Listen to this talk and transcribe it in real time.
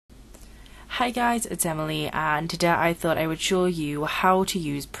Hi guys, it's Emily, and today I thought I would show you how to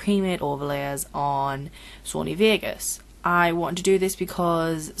use pre-made overlays on Sony Vegas. I wanted to do this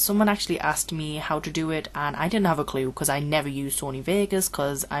because someone actually asked me how to do it and I didn't have a clue because I never use Sony Vegas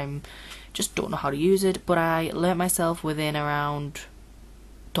because I'm just don't know how to use it, but I learnt myself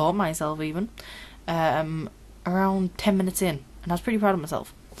taught myself even, around 10 minutes in, and I was pretty proud of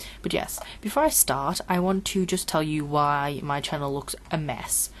myself. But yes, before I start, I want to just tell you why my channel looks a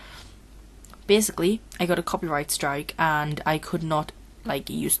mess. Basically, I got a copyright strike and I could not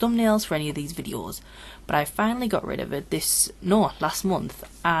use thumbnails for any of these videos, but I finally got rid of it last month,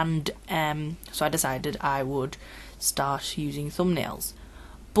 and so I decided I would start using thumbnails.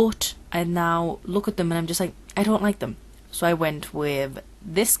 But I now look at them and I'm just like, I don't like them. So I went with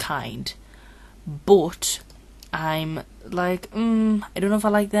this kind, but I'm like, I don't know if I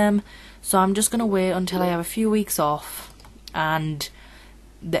like them, so I'm just gonna wait until I have a few weeks off and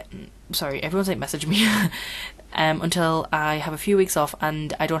sorry, everyone's like message me until I have a few weeks off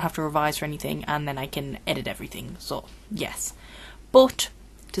and I don't have to revise for anything, and then I can edit everything. So yes, but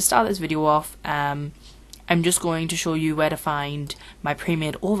to start this video off, I'm just going to show you where to find my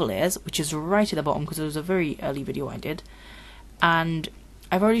pre-made overlays, which is right at the bottom because it was a very early video I did, and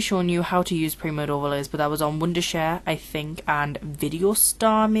I've already shown you how to use pre-made overlays, but that was on Wondershare, I think, and Video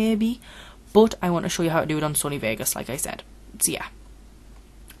Star maybe, but I want to show you how to do it on Sony Vegas, like I said. So yeah,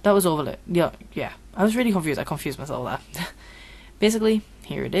 that was overlay. Yeah, I was really confused. I confused myself there. Basically,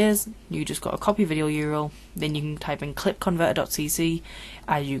 here it is. You just got a copy video URL, then you can type in clipconverter.cc.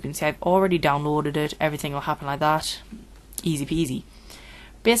 As you can see, I've already downloaded it. Everything will happen like that. Easy peasy.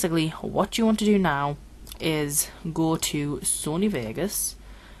 Basically, what you want to do now is go to Sony Vegas.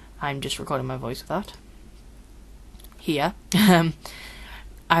 I'm just recording my voice with that. Here.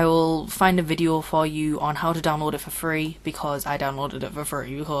 I will find a video for you on how to download it for free, because I downloaded it for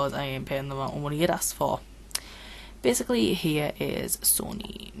free because I ain't paying the amount of money it asks for. Basically, here is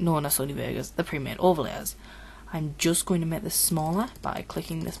Sony Vegas, the pre-made overlays. I'm just going to make this smaller by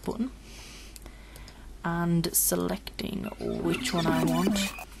clicking this button and selecting which one I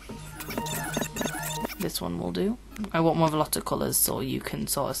want. This one will do. I want one with lots of colours so you can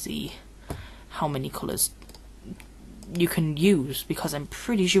sort of see how many colours you can use, because I'm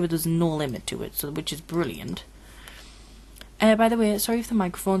pretty sure there's no limit to it, which is brilliant. By the way, sorry if the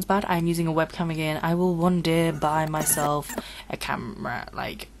microphone's bad. I'm using a webcam again. I will one day buy myself a camera,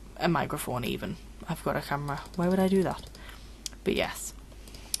 like a microphone even. I've got a camera. Why would I do that? But yes.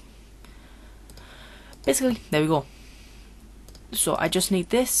 Basically, there we go. So I just need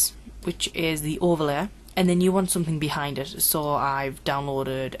this, which is the overlay, and then you want something behind it. So I've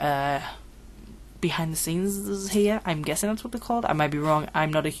downloaded behind the scenes here. I'm guessing that's what they're called. I might be wrong.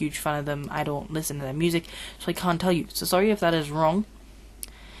 I'm not a huge fan of them. I don't listen to their music, so I can't tell you. So sorry if that is wrong.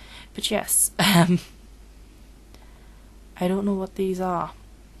 But yes, I don't know what these are.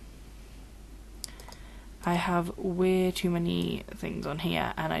 I have way too many things on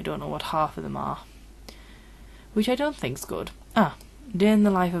here, and I don't know what half of them are, which I don't think's good. Day in the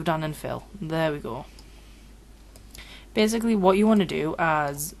life of Dan and Phil. There we go. Basically, what you want to do,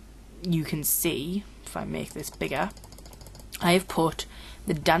 as you can see, if I make this bigger, I have put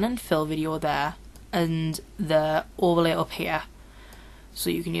the Dan and Phil video there and the overlay up here, so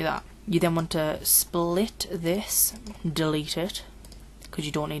you can do that. You then want to split this, delete it, because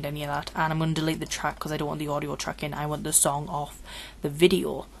you don't need any of that, and I'm going to delete the track because I don't want the audio track in. I want the song off the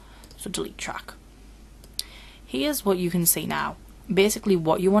video, so delete track. Here's what you can see now. Basically,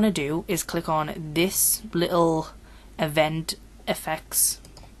 what you want to do is click on this little event effects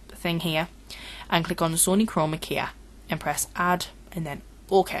thing here and click on Sony Chroma Key and press add and then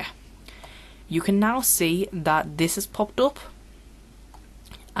OK. You can now see that this has popped up,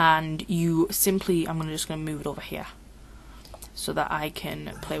 and you simply, I'm just going to move it over here so that I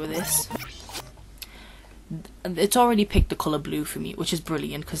can play with this. It's already picked the colour blue for me, which is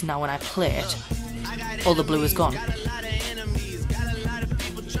brilliant, because now when I play it, all the blue is gone.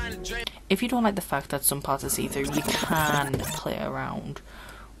 If you don't like the fact that some parts are see-through, you can play around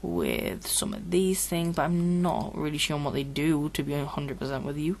with some of these things, but I'm not really sure what they do, to be 100%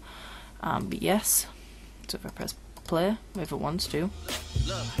 with you. But yes, so if I press play, if it wants to.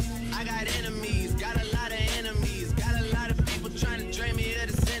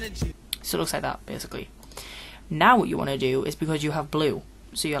 So it looks like that, basically. Now what you want to do is, because you have blue,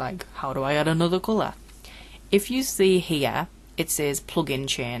 so you're like, how do I add another colour? If you see here, it says plugin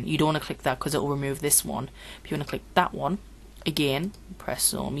chain. You don't want to click that because it will remove this one. But you want to click that one. Again,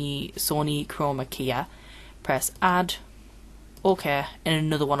 press Sony Chroma Key, press add, OK, and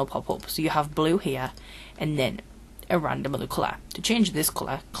another one will pop up. So you have blue here, and then a random other colour. To change this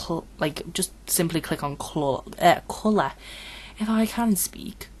colour, like just simply click on colour, if I can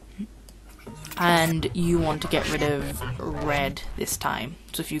speak. And you want to get rid of red this time.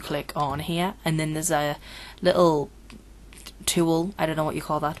 So if you click on here, and then there's a little tool, I don't know what you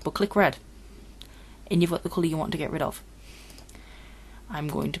call that, but click red. And you've got the colour you want to get rid of. I'm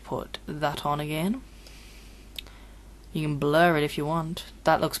going to put that on again. You can blur it if you want.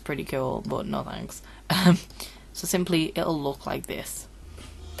 That looks pretty cool, but no thanks. So simply, it'll look like this.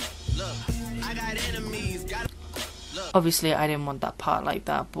 Obviously, I didn't want that part like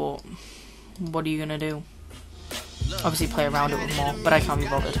that, but what are you gonna do? Obviously, play around it with more, but I can't be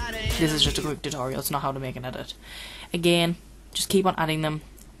bothered. This is just a quick tutorial, it's not how to make an edit. Again, just keep on adding them.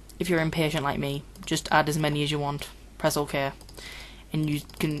 If you're impatient like me, just add as many as you want. Press OK, and you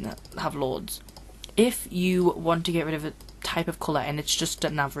can have loads. If you want to get rid of a type of colour and it's just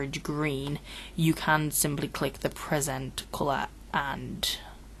an average green, you can simply click the present colour and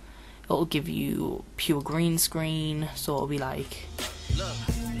it'll give you pure green screen, so it'll be like,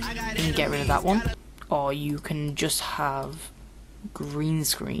 you can get rid of that one, or you can just have green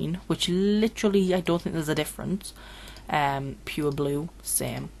screen, which literally I don't think there's a difference. Pure blue,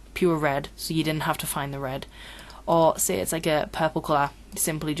 same. Pure red, so you didn't have to find the red. Or say it's like a purple colour,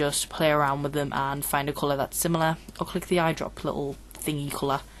 simply just play around with them and find a colour that's similar, or click the eyedrop little thingy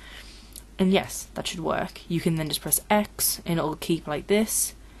colour. And yes, that should work. You can then just press X and it'll keep like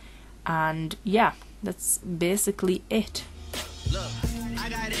this. And yeah, that's basically it.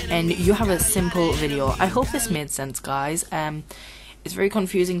 And you have a simple video. I hope this made sense, guys. It's very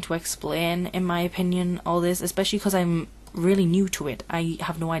confusing to explain, in my opinion, all this, especially because I'm really new to it. I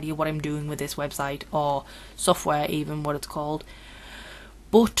have no idea what I'm doing with this website or software, even what it's called.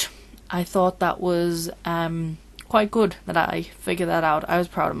 But I thought that was quite good that I figured that out. I was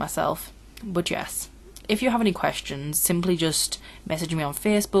proud of myself. But yes, if you have any questions, simply just message me on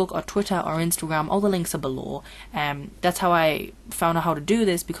Facebook or Twitter or Instagram. All the links are below. That's how I found out how to do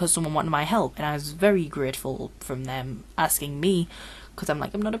this, because someone wanted my help, and I was very grateful from them asking me, because I'm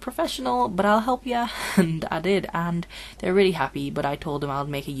like, I'm not a professional, but I'll help you. And I did, and they're really happy. But I told them I'll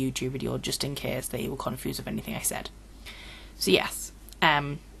make a YouTube video just in case they were confused with anything I said. So yes,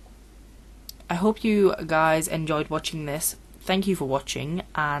 I hope you guys enjoyed watching this. Thank you for watching,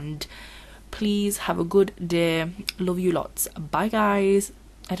 and please have a good day. Love you lots. Bye, guys.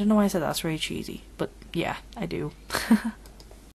 I don't know why I said that's very cheesy, but yeah, I do.